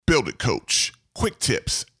Build It Coach, Quick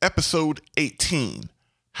Tips, Episode 18,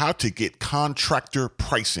 How to Get Contractor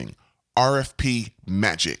Pricing, RFP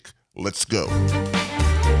Magic. Let's go.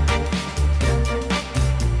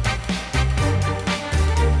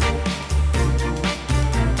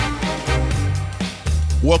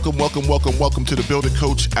 Welcome to the Build It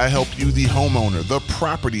Coach. I help you, the homeowner, the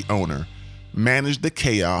property owner, manage the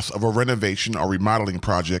chaos of a renovation or remodeling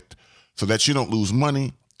project so that you don't lose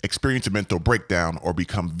money, experience a mental breakdown, or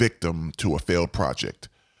become victim to a failed project.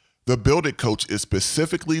 The Build It Coach is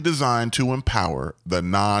specifically designed to empower the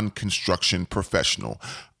non-construction professional.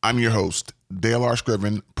 I'm your host, Dale R.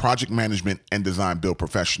 Scriven, project management and design build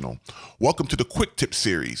professional. Welcome to the Quick Tip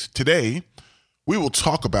series. Today, we will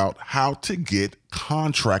talk about how to get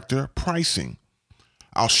contractor pricing.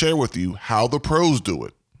 I'll share with you how the pros do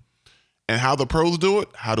it. And how the pros do it,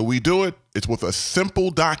 how do we do it? It's with a simple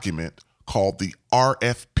document called the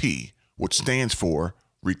RFP, which stands for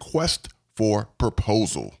Request for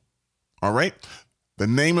Proposal. All right? The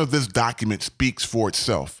name of this document speaks for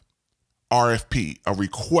itself. RFP, a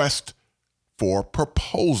request for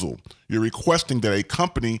proposal. You're requesting that a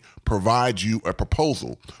company provide you a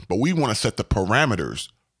proposal, but we want to set the parameters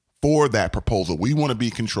for that proposal. We want to be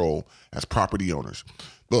in control as property owners.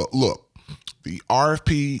 Look, the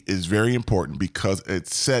RFP is very important because it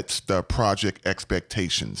sets the project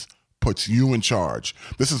expectations, puts you in charge.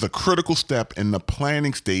 This is a critical step in the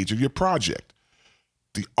planning stage of your project.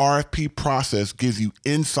 The RFP process gives you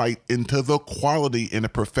insight into the quality and the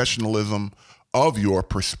professionalism of your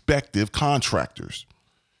prospective contractors.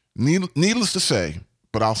 Needless to say,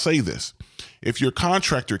 but I'll say this, if your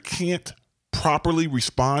contractor can't properly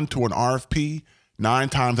respond to an RFP, 9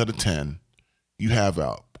 times out of 10, you have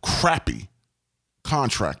a crappy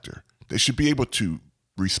contractor. They should be able to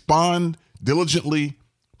respond diligently,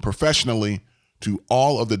 professionally to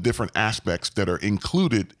all of the different aspects that are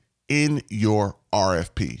included in your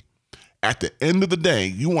RFP. At the end of the day,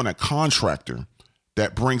 you want a contractor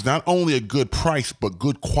that brings not only a good price, but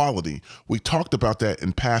good quality. We talked about that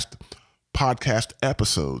in past podcast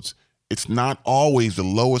episodes. It's not always the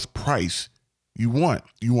lowest price you want.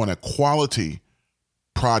 You want a quality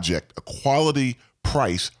project, a quality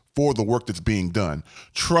price for the work that's being done.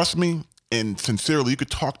 Trust me, and sincerely, you could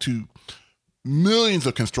talk to millions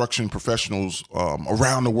of construction professionals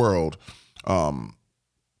around the world.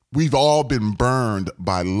 We've all been burned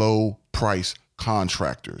by low price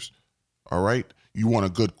contractors. All right. You want a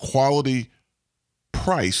good quality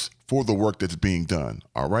price for the work that's being done.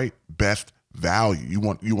 All right. Best value. You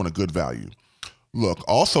want a good value. Look,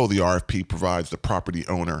 also the RFP provides the property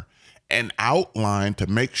owner an outline to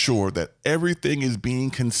make sure that everything is being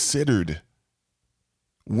considered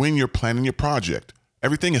when you're planning your project.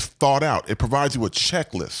 Everything is thought out. It provides you a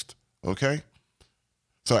checklist. Okay.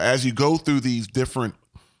 So as you go through these different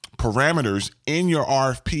parameters in your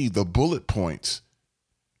RFP, the bullet points,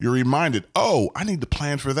 you're reminded, oh, I need to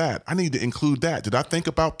plan for that. I need to include that. Did I think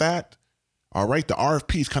about that? All right. The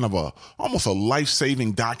RFP is kind of almost a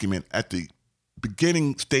life-saving document at the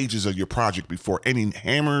beginning stages of your project before any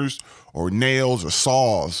hammers or nails or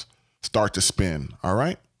saws start to spin. All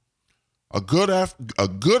right. A good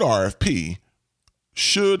RFP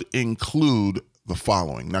should include the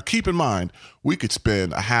following. Now, keep in mind, we could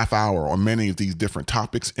spend a half hour on many of these different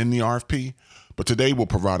topics in the RFP, but today we'll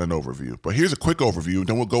provide an overview. But here's a quick overview, and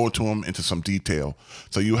then we'll go into some detail.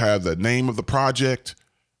 So you have the name of the project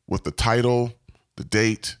with the title, the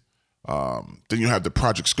date. Then you have the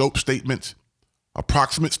project scope statement,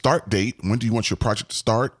 approximate start date. When do you want your project to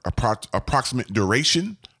start? Approximate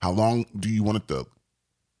duration. How long do you want it to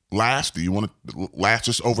last? Do you want it to last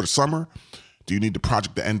just over the summer? Do you need the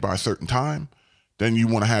project to end by a certain time? Then you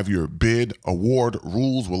want to have your bid award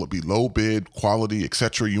rules. Will it be low bid, quality,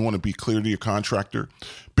 etc.? You want to be clear to your contractor.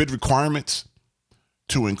 Bid requirements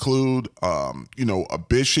to include, a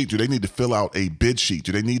bid sheet. Do they need to fill out a bid sheet?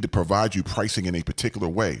 Do they need to provide you pricing in a particular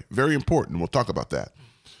way? Very important. We'll talk about that.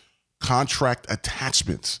 Contract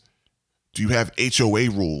attachments. Do you have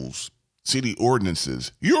HOA rules, city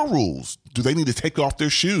ordinances, your rules? Do they need to take off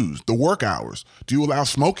their shoes? The work hours. Do you allow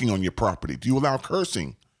smoking on your property? Do you allow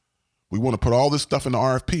cursing? We want to put all this stuff in the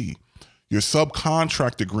RFP. Your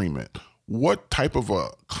subcontract agreement. What type of a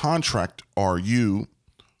contract are you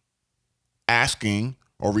asking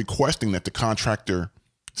or requesting that the contractor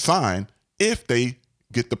sign if they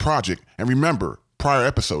get the project? And remember, prior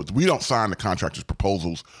episodes, we don't sign the contractor's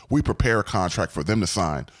proposals. We prepare a contract for them to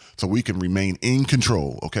sign so we can remain in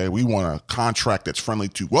control, okay? We want a contract that's friendly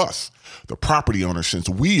to us, the property owner, since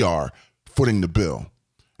we are footing the bill.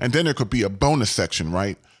 And then there could be a bonus section,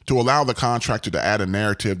 right? To allow the contractor to add a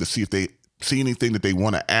narrative to see if they see anything that they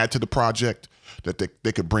want to add to the project. that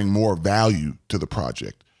they could bring more value to the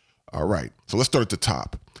project. All right, so let's start at the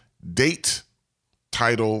top. Date,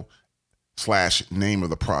 title, / name of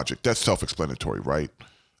the project. That's self-explanatory, right?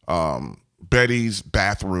 Betty's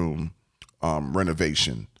bathroom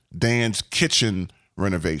renovation, Dan's kitchen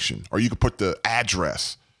renovation, or you could put the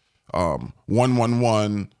address,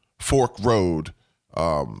 111 Fork Road,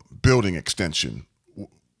 building extension,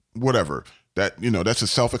 whatever. That's a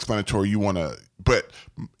self-explanatory. But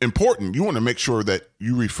important, you want to make sure that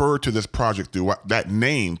you refer to this project throughout that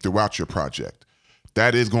name throughout your project.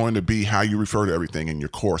 That is going to be how you refer to everything in your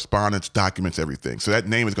correspondence, documents, everything. So that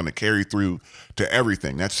name is going to carry through to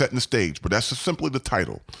everything. That's setting the stage, but that's just simply the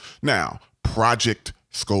title. Now, project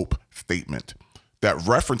scope statement that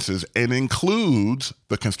references and includes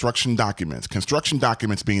the construction documents. Construction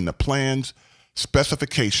documents being the plans,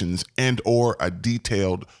 specifications, and or a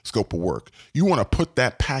detailed scope of work. You want to put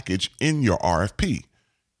that package in your RFP.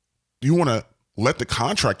 You want to let the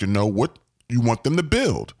contractor know what you want them to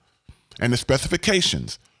build. And the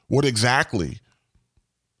specifications, what exactly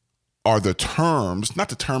are the terms, not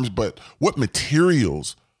the terms, but what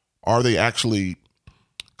materials are they actually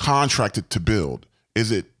contracted to build?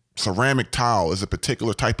 Is it ceramic tile? Is it a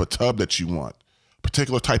particular type of tub that you want?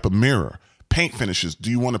 Particular type of mirror? Paint finishes.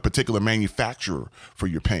 Do you want a particular manufacturer for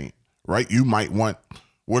your paint, right? You might want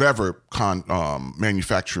whatever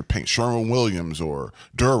manufacturer paint, Sherwin-Williams or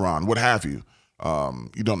Duron, what have you.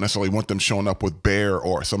 You don't necessarily want them showing up with Behr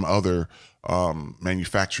or some other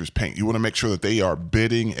manufacturer's paint. You want to make sure that they are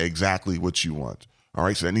bidding exactly what you want. All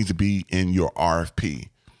right, so that needs to be in your RFP.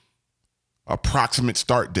 Approximate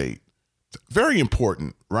start date. Very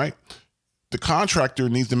important, right? The contractor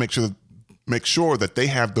needs to make sure that they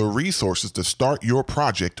have the resources to start your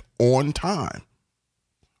project on time.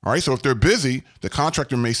 All right, so if they're busy, the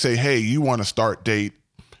contractor may say, hey, you want a start date,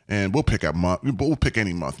 and we'll pick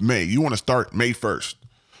any month, May. You want to start May 1st.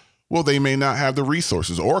 Well, they may not have the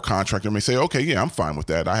resources, or a contractor may say, okay, yeah, I'm fine with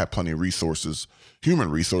that. I have plenty of resources, human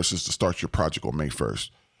resources to start your project on May 1st.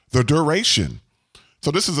 The duration.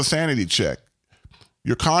 So this is a sanity check.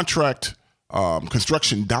 Your contract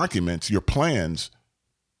construction documents, your plans,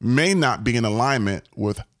 may not be in alignment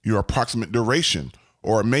with your approximate duration,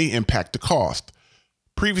 or it may impact the cost.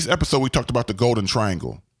 Previous episode, we talked about the golden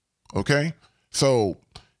triangle, okay? So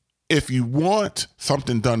if you want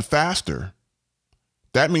something done faster,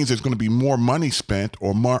 that means there's going to be more money spent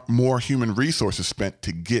or more human resources spent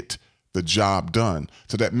to get the job done.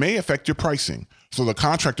 So that may affect your pricing. So the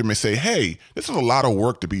contractor may say, hey, this is a lot of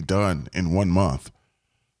work to be done in 1 month.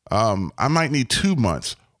 I might need 2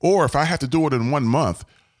 months. Or if I have to do it in 1 month,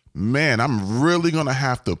 man, I'm really going to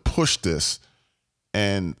have to push this.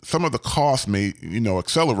 And some of the costs may,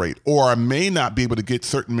 accelerate, or I may not be able to get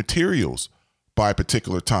certain materials by a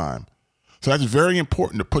particular time. So that's very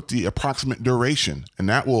important to put the approximate duration, and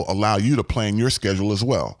that will allow you to plan your schedule as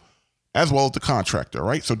well as the contractor,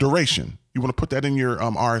 right? So duration, you want to put that in your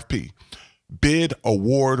RFP. Bid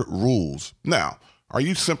award rules. Now, are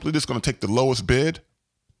you simply just going to take the lowest bid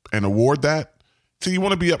and award that? So you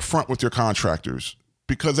want to be upfront with your contractors,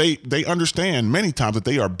 because they understand many times that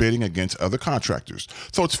they are bidding against other contractors.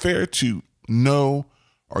 So it's fair to know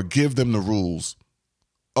or give them the rules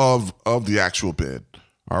of the actual bid,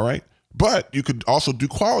 all right? But you could also do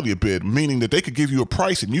quality of bid, meaning that they could give you a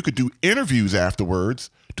price and you could do interviews afterwards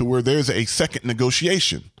to where there's a second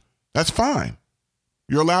negotiation. That's fine.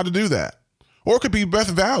 You're allowed to do that. Or it could be best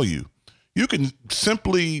value. You can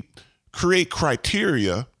simply create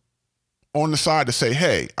criteria on the side to say,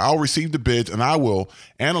 hey, I'll receive the bids and I will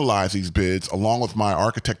analyze these bids along with my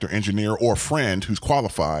architect or engineer or friend who's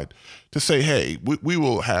qualified to say, hey, we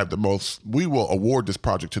will award this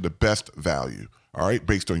project to the best value, all right,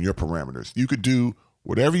 based on your parameters. You could do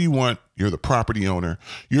whatever you want. You're the property owner.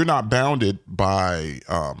 You're not bounded by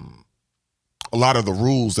a lot of the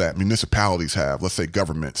rules that municipalities have. Let's say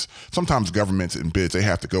governments. Sometimes governments in bids, they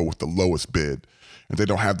have to go with the lowest bid, and they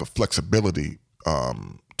don't have the flexibility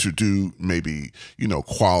to do maybe,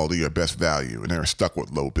 quality or best value, and they're stuck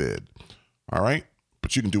with low bid. All right.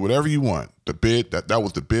 But you can do whatever you want. The bid, that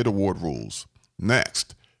was the bid award rules.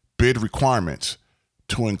 Next, bid requirements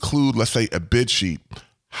to include, let's say, a bid sheet.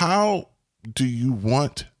 How do you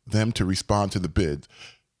want them to respond to the bid?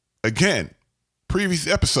 Again, previous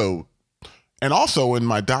episode, and also in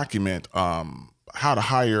my document, how to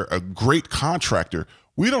hire a great contractor,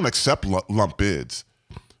 we don't accept lump bids.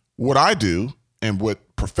 What I do, and what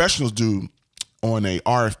professionals do on a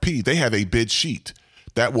RFP, they have a bid sheet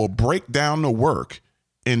that will break down the work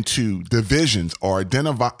into divisions or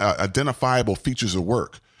identifiable features of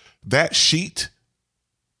work. That sheet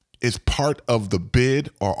is part of the bid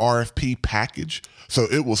or RFP package. So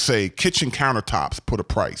it will say kitchen countertops, put a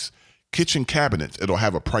price. Kitchen cabinets, it'll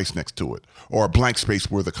have a price next to it. Or a blank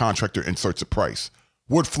space where the contractor inserts a price.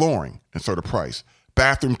 Wood flooring, insert a price.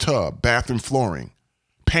 Bathroom tub, bathroom flooring.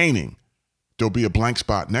 Painting, there'll be a blank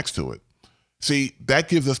spot next to it. See, that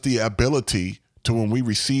gives us the ability to, when we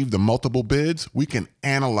receive the multiple bids, we can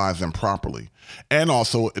analyze them properly. And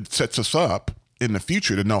also it sets us up in the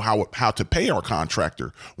future to know how to pay our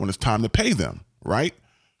contractor when it's time to pay them, right?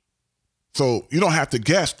 So you don't have to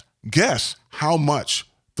guess how much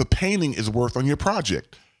the painting is worth on your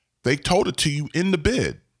project. They told it to you in the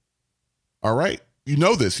bid. All right? You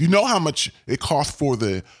know this. You know how much it costs for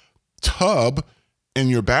the tub in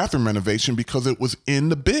your bathroom renovation because it was in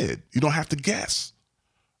the bid. You don't have to guess.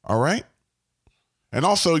 All right? And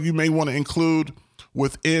also you may want to include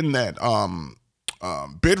within that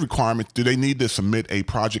bid requirement, do they need to submit a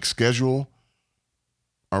project schedule?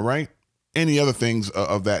 All right? Any other things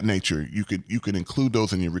of that nature, you could include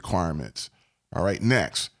those in your requirements. All right,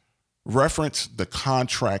 next, reference the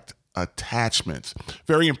contract attachments.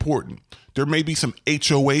 Very important. There may be some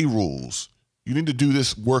HOA rules. You need to do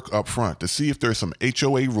this work up front to see if there's some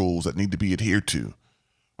HOA rules that need to be adhered to.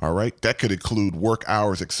 All right, that could include work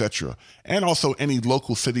hours, etc., and also any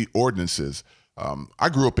local city ordinances. I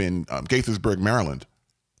grew up in Gaithersburg, Maryland,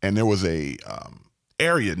 and there was a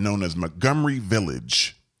area known as Montgomery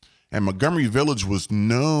Village. And Montgomery Village was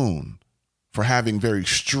known for having very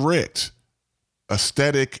strict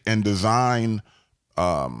aesthetic and design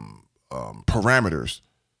parameters.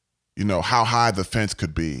 You know, how high the fence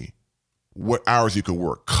could be, what hours you could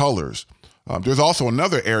work, colors. There's also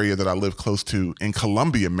another area that I live close to in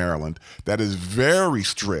Columbia, Maryland, that is very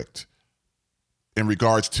strict in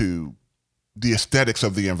regards to the aesthetics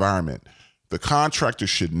of the environment. The contractor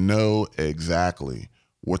should know exactly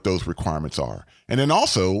what those requirements are. And then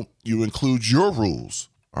also you include your rules.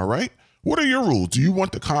 All right. What are your rules? Do you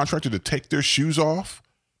want the contractor to take their shoes off?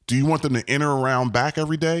 Do you want them to enter around back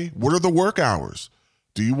every day? What are the work hours?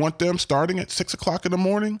 Do you want them starting at 6 o'clock in the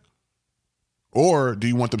morning? Or do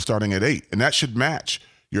you want them starting at 8? And that should match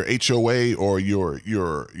your HOA or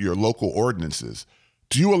your local ordinances.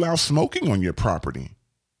 Do you allow smoking on your property?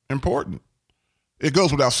 Important. It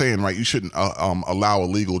goes without saying, right? You shouldn't allow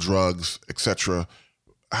illegal drugs, etc.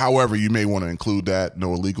 However, you may want to include that.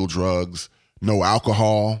 No illegal drugs, no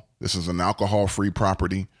alcohol. This is an alcohol-free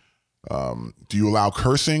property. Do you allow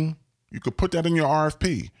cursing? You could put that in your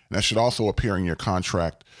RFP. And that should also appear in your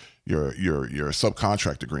contract, your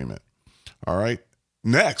subcontract agreement. All right.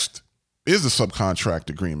 Next is the subcontract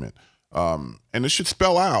agreement. And it should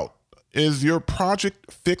spell out, is your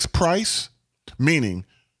project fixed price? Meaning,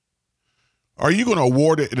 are you going to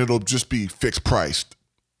award it and it'll just be fixed priced?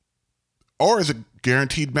 Or is it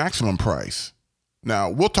guaranteed maximum price? Now,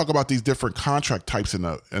 we'll talk about these different contract types in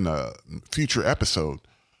a future episode.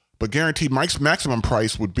 But guaranteed maximum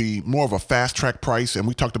price would be more of a fast track price. And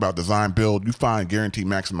we talked about design build. You find guaranteed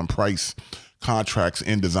maximum price contracts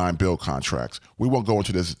in design build contracts. We won't go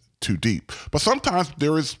into this too deep. But sometimes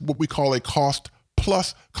there is what we call a cost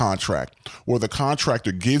plus contract, where the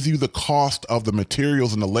contractor gives you the cost of the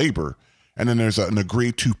materials and the labor, and then there's an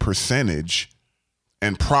agreed to percentage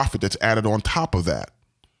and profit that's added on top of that.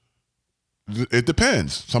 It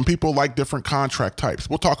depends. Some people like different contract types.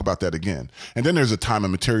 We'll talk about that again. And then there's a time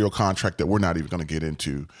and material contract that we're not even going to get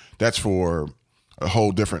into. That's for a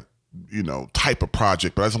whole different, type of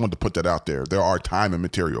project. But I just wanted to put that out there. There are time and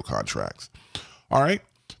material contracts. All right.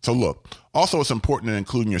 So look, also it's important to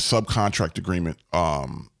include in your subcontract agreement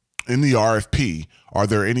in the RFP, are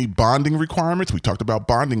there any bonding requirements? We talked about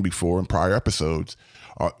bonding before in prior episodes.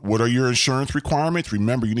 What are your insurance requirements?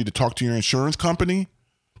 Remember, you need to talk to your insurance company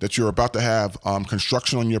that you're about to have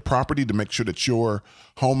construction on your property to make sure that your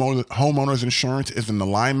homeowner's insurance is in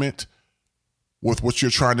alignment with what you're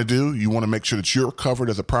trying to do. You want to make sure that you're covered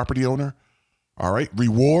as a property owner. All right.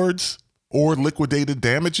 Rewards or liquidated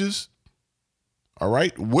damages. All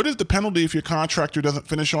right. What is the penalty if your contractor doesn't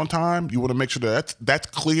finish on time? You want to make sure that that's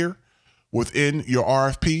clear within your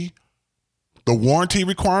RFP. The warranty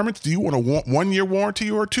requirements. Do you want a 1-year warranty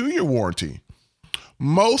or a 2-year warranty?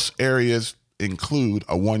 Most areas include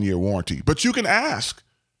a 1-year warranty, but you can ask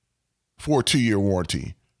for a 2-year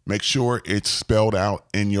warranty. Make sure it's spelled out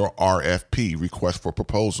in your RFP, request for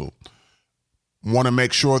proposal. Want to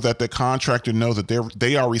make sure that the contractor knows that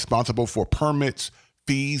they are responsible for permits,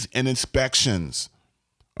 fees, and inspections.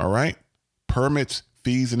 All right? Permits,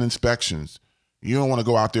 fees, and inspections. You don't want to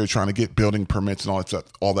go out there trying to get building permits and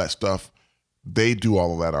all that stuff. They do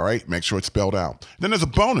all of that, all right? Make sure it's spelled out. Then there's a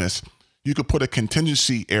bonus. You could put a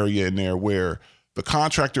contingency area in there where the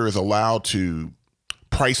contractor is allowed to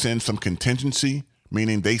price in some contingency,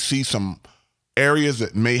 meaning they see some areas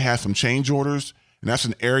that may have some change orders, and that's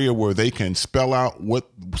an area where they can spell out what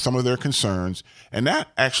some of their concerns, and that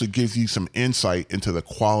actually gives you some insight into the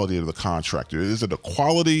quality of the contractor. Is it a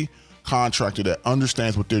quality contractor that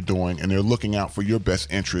understands what they're doing and they're looking out for your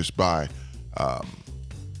best interest by,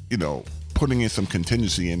 putting in some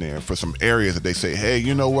contingency in there for some areas that they say, hey,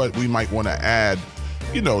 you know what, we might want to add,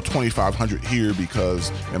 $2,500 here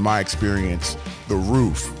because in my experience, the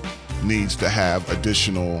roof needs to have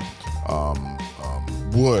additional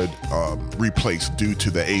wood replaced due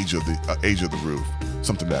to the age of the roof,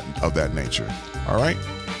 something of that nature. All right.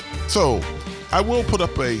 So I will put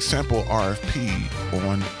up a sample RFP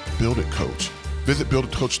on Build It Coach. Visit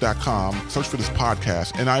builditcoach.com, search for this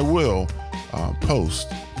podcast, and I will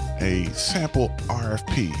post a sample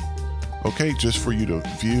RFP. Okay, just for you to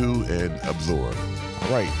view and absorb. All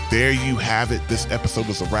right, there you have it. This episode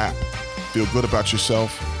is a wrap. Feel good about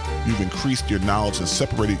yourself. You've increased your knowledge and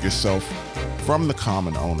separated yourself from the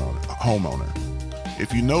common homeowner.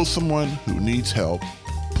 If you know someone who needs help,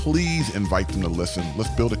 please invite them to listen.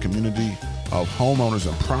 Let's build a community of homeowners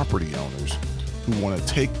and property owners who want to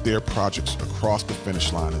take their projects across the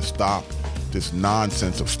finish line and stop this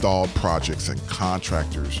nonsense of stalled projects and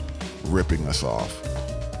contractors ripping us off.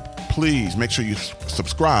 Please make sure you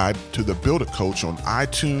subscribe to the Build It Coach on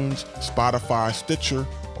iTunes, Spotify, Stitcher,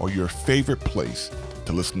 or your favorite place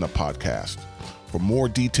to listen to podcasts. For more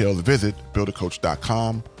details, visit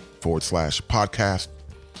builditcoach.com/podcast.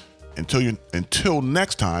 Until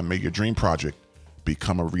next time, may your dream project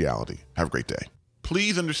become a reality. Have a great day.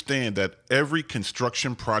 Please understand that every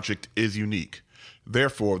construction project is unique.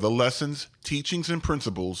 Therefore, the lessons, teachings, and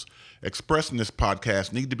principles expressed in this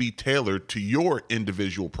podcast need to be tailored to your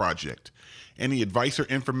individual project. Any advice or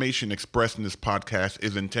information expressed in this podcast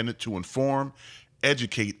is intended to inform,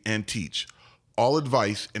 educate, and teach. All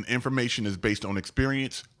advice and information is based on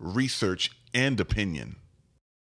experience, research, and opinion.